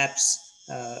perhaps,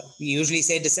 we usually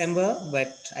say December,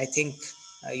 but I think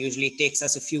usually it takes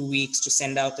us a few weeks to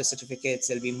send out the certificates.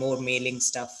 There'll be more mailing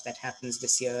stuff that happens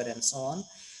this year and so on.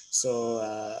 So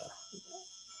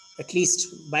at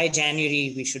least by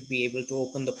January, we should be able to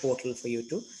open the portal for you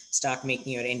to start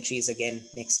making your entries again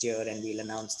next year, and we'll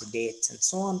announce the dates and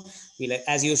so on. We'll,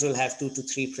 as usual, have 2 to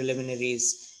 3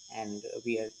 preliminaries, and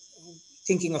we are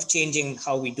thinking of changing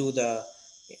how we do the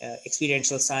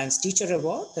Experiential Science Teacher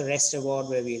Award, the REST Award,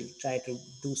 where we'll try to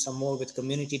do some more with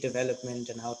community development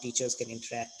and how teachers can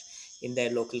interact in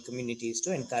their local communities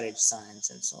to encourage science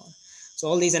and so on. So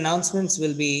all these announcements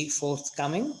will be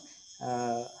forthcoming.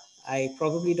 I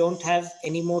probably don't have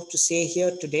any more to say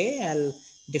here today. I'll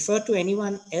defer to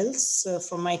anyone else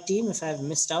from my team if I've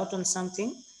missed out on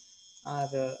something. Are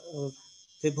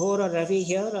Vibhor or Ravi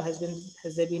here, or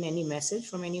has there been any message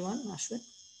from anyone, Ashwin?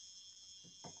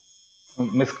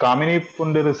 Miss Kamini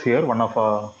Pundir is here, one of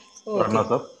our runners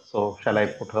up. So shall I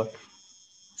put her?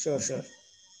 Sure, sure.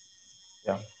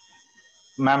 Yeah.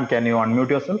 Ma'am, can you unmute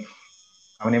yourself?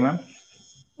 Kamini ma'am?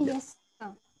 Yes,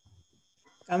 sir.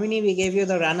 Kamini, we gave you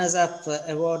the runners-up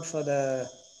award for your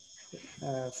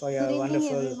Good evening,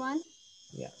 wonderful. everyone.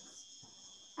 Yeah.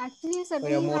 Actually, sir, For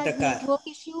your we motor had car. network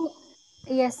issue.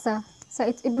 Yes, sir. So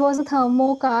it was a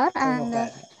thermo car, and car.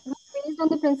 it was based on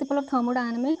the principle of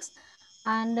thermodynamics.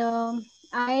 And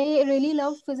I really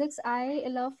love physics. I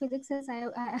love physics since I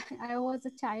was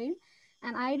a child,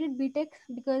 and I did BTech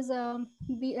because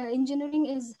engineering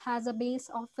has a base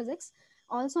of physics.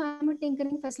 Also, I'm a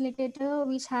tinkering facilitator,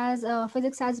 which has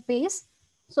physics as base.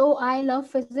 So I love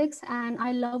physics, and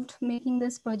I loved making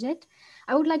this project.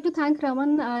 I would like to thank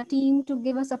Raman team to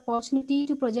give us opportunity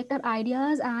to project our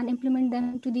ideas and implement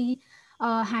them to the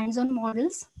hands-on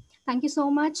models. Thank you so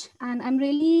much. And I'm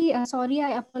really sorry,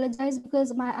 I apologize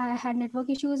because I had network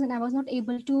issues and I was not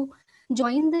able to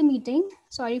join the meeting.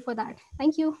 Sorry for that.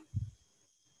 Thank you.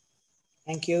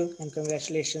 Thank you, and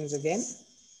congratulations again.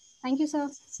 Thank you, sir.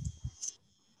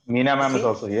 Meena ma'am is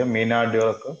also here, Meena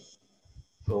Diorakar.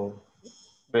 So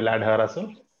we'll add her as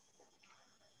well.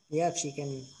 Yeah, she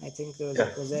can, I think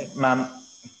was there. Ma'am.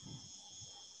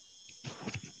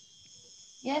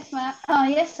 Yes, ma'am.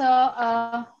 Yes,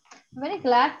 sir. Very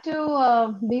glad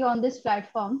to be on this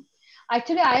platform.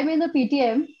 Actually, I am in the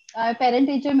PTM.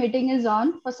 Parent-teacher meeting is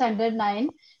on for standard 9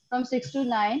 from 6 to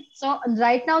 9. So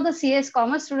right now the CS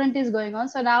commerce student is going on.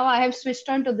 So now I have switched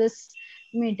on to this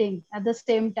meeting at the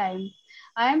same time.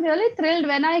 I am really thrilled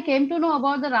when I came to know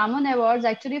about the Raman Awards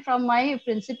actually from my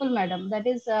principal madam, that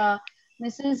is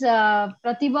Mrs.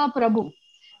 Pratibha Prabhu.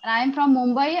 And I am from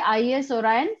Mumbai, IES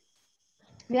Orion.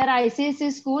 We are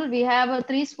ICSE school. We have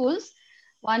 3 schools.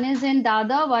 One is in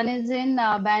Dada, one is in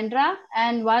Bandra,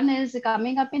 and one is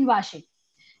coming up in Vashi.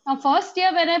 Now, first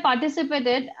year when I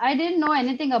participated, I didn't know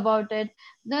anything about it.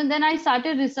 Then I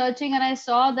started researching and I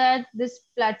saw that this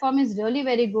platform is really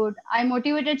very good. I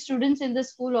motivated students in the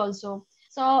school also.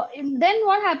 So then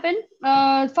what happened?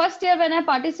 First year when I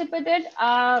participated,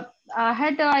 I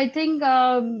had, I think,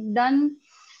 done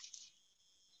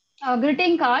a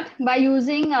greeting card by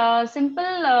using simple,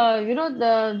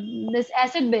 this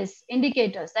acid base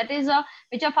indicators that is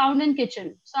which are found in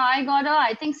kitchen. So I got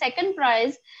I think second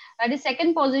prize, that is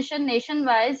second position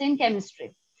nation-wise in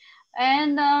chemistry,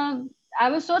 and I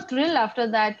was so thrilled after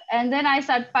that. And then I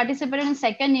started participating in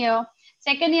second year.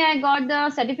 Second year, I got the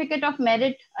certificate of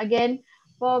merit again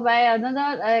for by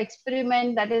another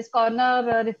experiment, that is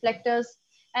corner reflectors.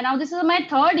 And now this is my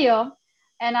third year,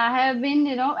 and I have been,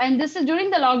 and this is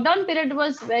during the lockdown period. It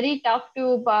was very tough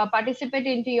to participate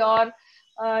into your.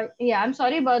 Yeah, I'm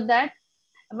sorry about that,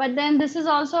 but then this is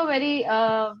also very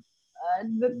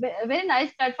very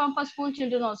nice platform for school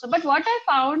children also. But what I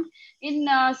found in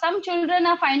some children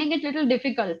are finding it little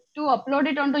difficult to upload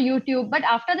it onto YouTube. But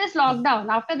after this lockdown,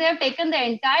 after they have taken the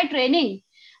entire training,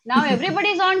 now everybody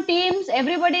is on Teams,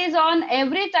 everybody is on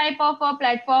every type of a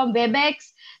platform, WebEx.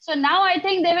 So now I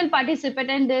think they will participate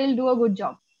and they will do a good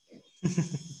job.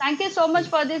 Thank you so much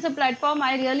for this platform.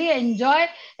 I really enjoy.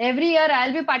 Every year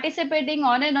I'll be participating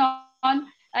on and on.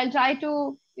 I'll try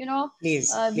to, be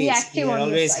active we on are this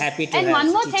always side. happy to And have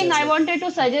one more thing teachers I like wanted to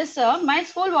suggest, sir. My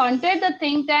school wanted the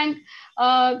think tank,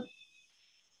 but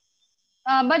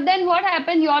then what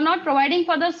happened? You are not providing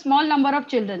for the small number of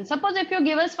children. Suppose if you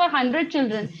give us for 100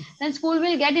 children, then school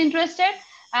will get interested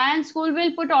and school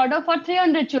will put order for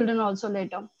 300 children also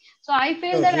later. So I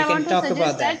feel that we I can want to talk about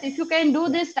suggest that if you can do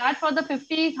this, start for the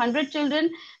 50, 100 children,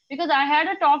 because I had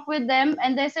a talk with them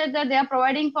and they said that they are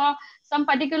providing for some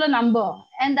particular number,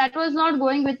 and that was not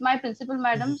going with my principal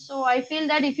madam. So I feel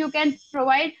that if you can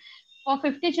provide for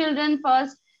 50 children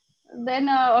first, then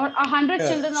or 100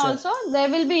 children Sure. also, they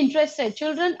will be interested.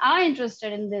 Children are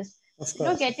interested in this, Of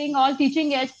course. getting all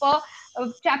teaching aids for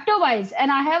chapter wise. And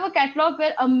I have a catalog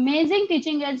where amazing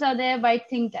teaching aids are there by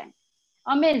think tank.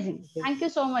 Amazing. Thank you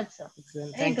so much, sir.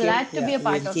 Very Thank glad you. to be a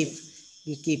part We'll of it.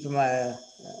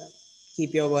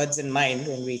 keep your words in mind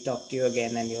when we talk to you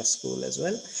again and your school as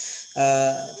well.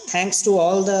 Thanks to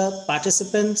all the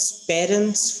participants,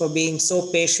 parents, for being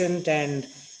so patient, and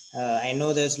I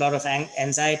know there's a lot of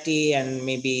anxiety and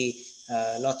maybe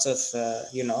lots of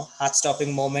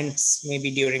heart-stopping moments maybe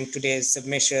during today's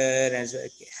submission, as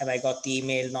have I got the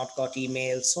email, not got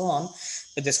email, so on.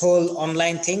 But this whole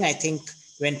online thing, I think,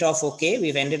 went off okay.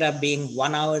 We've ended up being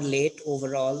 1 hour late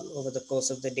overall over the course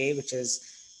of the day, which is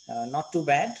not too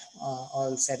bad,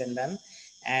 all said and done.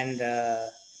 And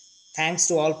thanks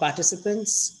to all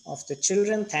participants of the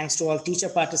children, thanks to all teacher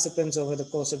participants over the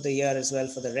course of the year as well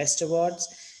for the REST Awards.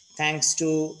 Thanks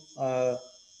to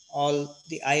all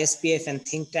the ISPF and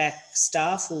Think Tank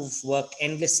staff who've worked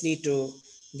endlessly to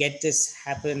get this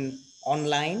happen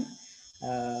online.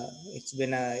 It's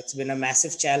been a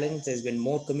massive challenge. There's been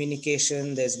more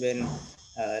communication. There's been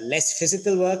less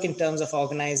physical work in terms of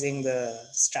organizing the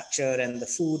structure and the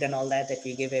food and all that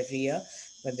we give every year.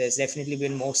 But there's definitely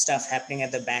been more stuff happening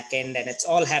at the back end, and it's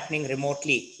all happening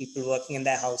remotely. People working in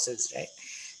their houses, right?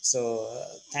 So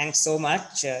thanks so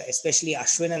much, especially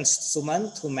Ashwin and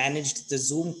Sumant, who managed the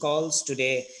Zoom calls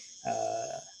today.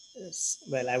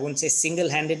 Well, I wouldn't say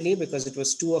single-handedly because it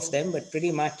was two of them, but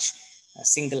pretty much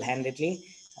single-handedly.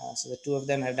 So the two of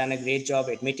them have done a great job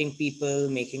admitting people,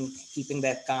 keeping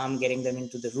their calm, getting them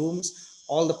into the rooms.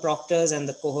 All the proctors and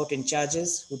the cohort in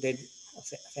charges who did a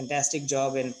fantastic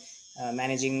job in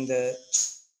managing the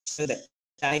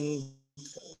time,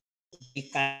 be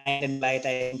kind and polite,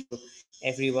 I think, to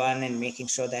everyone, and making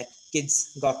sure that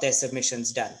kids got their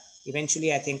submissions done.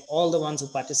 Eventually, I think all the ones who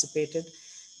participated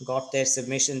got their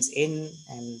submissions in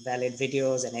and valid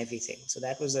videos and everything. So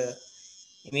that was an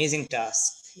amazing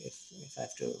task, if I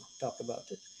have to talk about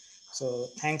it. So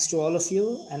thanks to all of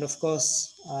you, and of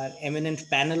course our eminent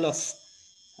panel of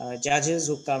judges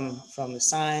who come from the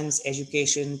science,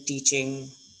 education, teaching,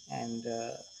 and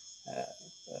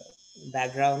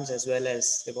backgrounds, as well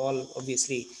as they've all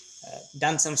obviously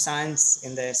done some science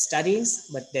in their studies,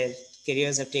 but their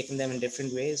careers have taken them in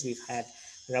different ways. We've had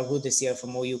Raghu this year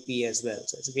from OUP as well.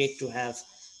 So it's great to have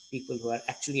people who are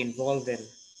actually involved in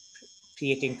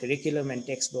creating curriculum and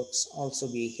textbooks also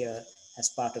be here as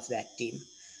part of that team.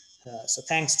 So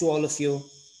thanks to all of you,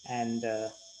 and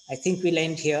I think we'll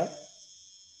end here.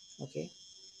 Okay.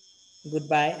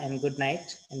 Goodbye and good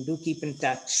night, and do keep in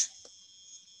touch.